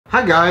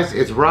Hi guys,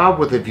 it's Rob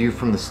with a view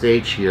from the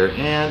stage here,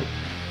 and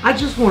I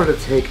just wanted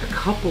to take a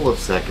couple of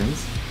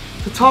seconds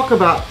to talk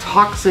about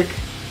toxic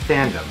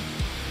fandom.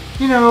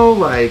 You know,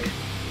 like,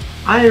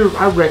 I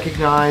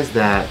recognize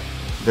that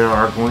there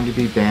are going to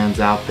be bands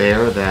out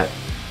there that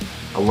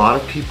a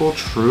lot of people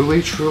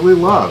truly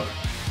love.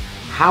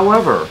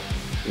 However,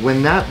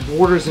 when that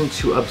borders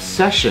into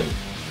obsession,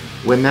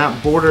 when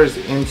that borders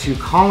into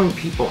calling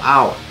people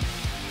out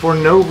for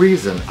no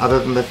reason other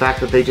than the fact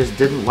that they just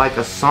didn't like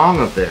a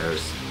song of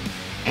theirs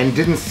and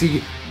didn't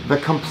see the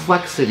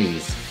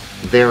complexities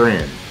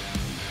therein,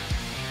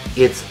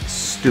 it's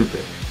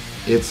stupid.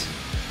 It's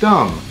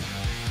dumb.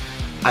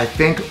 I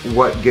think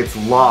what gets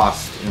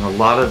lost in a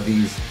lot of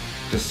these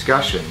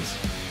discussions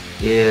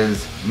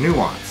is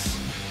nuance,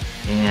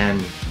 and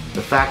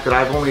the fact that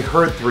I've only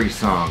heard 3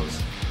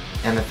 songs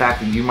and the fact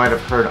that you might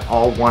have heard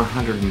all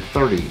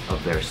 130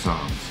 of their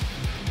songs.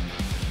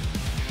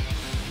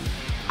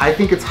 I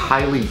think it's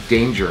highly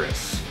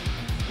dangerous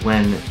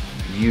when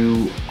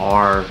you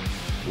are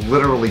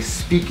literally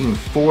speaking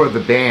for the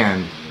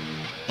band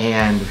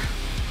and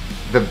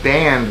the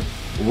band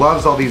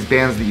loves all these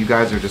bands that you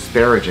guys are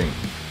disparaging.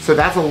 So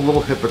that's a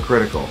little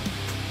hypocritical.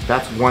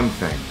 That's one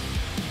thing.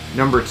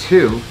 Number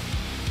 2,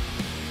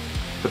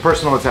 the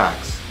personal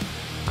attacks.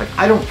 Like,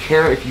 I don't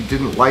care if you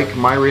didn't like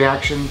my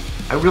reaction.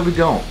 I really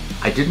don't.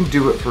 I didn't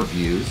do it for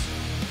views.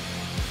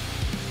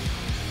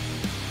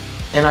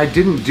 And I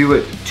didn't do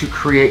it to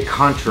create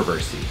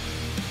controversy.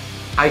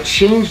 I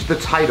changed the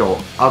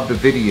title of the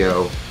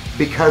video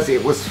because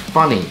it was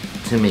funny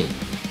to me.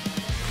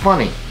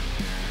 Funny.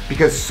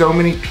 Because so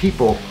many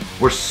people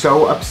were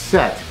so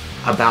upset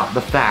about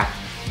the fact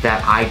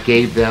that I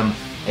gave them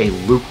a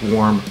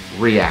lukewarm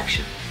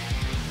reaction.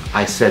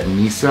 I said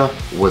Misa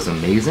was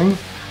amazing.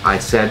 I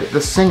said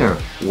the singer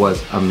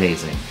was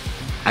amazing.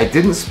 I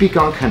didn't speak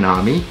on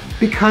Konami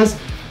because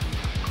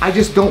I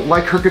just don't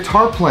like her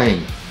guitar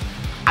playing.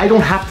 I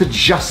don't have to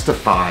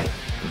justify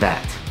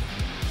that.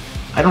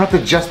 I don't have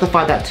to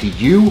justify that to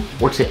you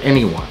or to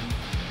anyone.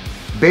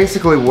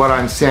 Basically what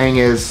I'm saying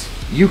is,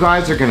 you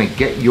guys are gonna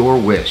get your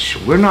wish.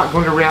 We're not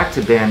going to react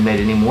to Band-Maid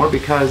anymore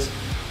because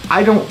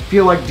I don't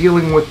feel like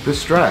dealing with the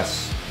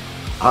stress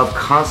of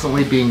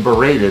constantly being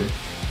berated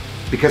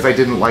because I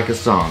didn't like a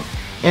song.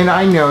 And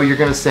I know you're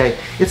gonna say,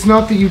 it's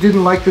not that you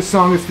didn't like the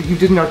song, it's that you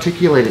didn't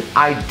articulate it.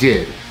 I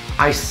did.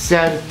 I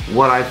said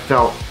what I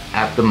felt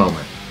at the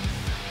moment.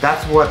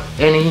 That's what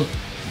any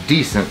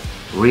decent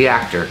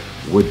reactor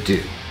would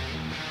do.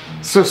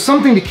 So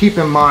something to keep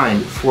in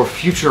mind for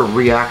future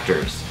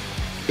reactors.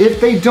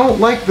 If they don't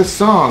like the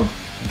song,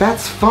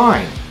 that's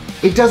fine.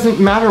 It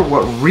doesn't matter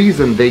what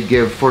reason they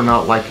give for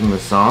not liking the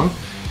song.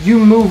 You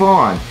move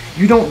on.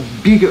 You don't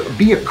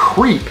be a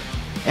creep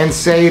and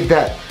say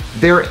that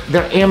they're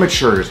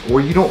amateurs, or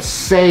you don't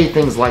say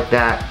things like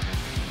that,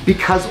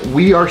 because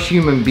we are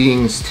human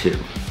beings too.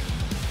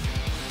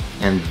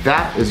 And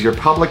that is your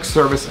public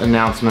service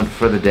announcement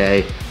for the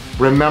day.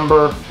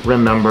 Remember,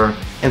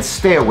 and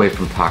stay away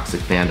from toxic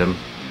fandom,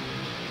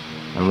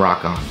 and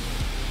rock on.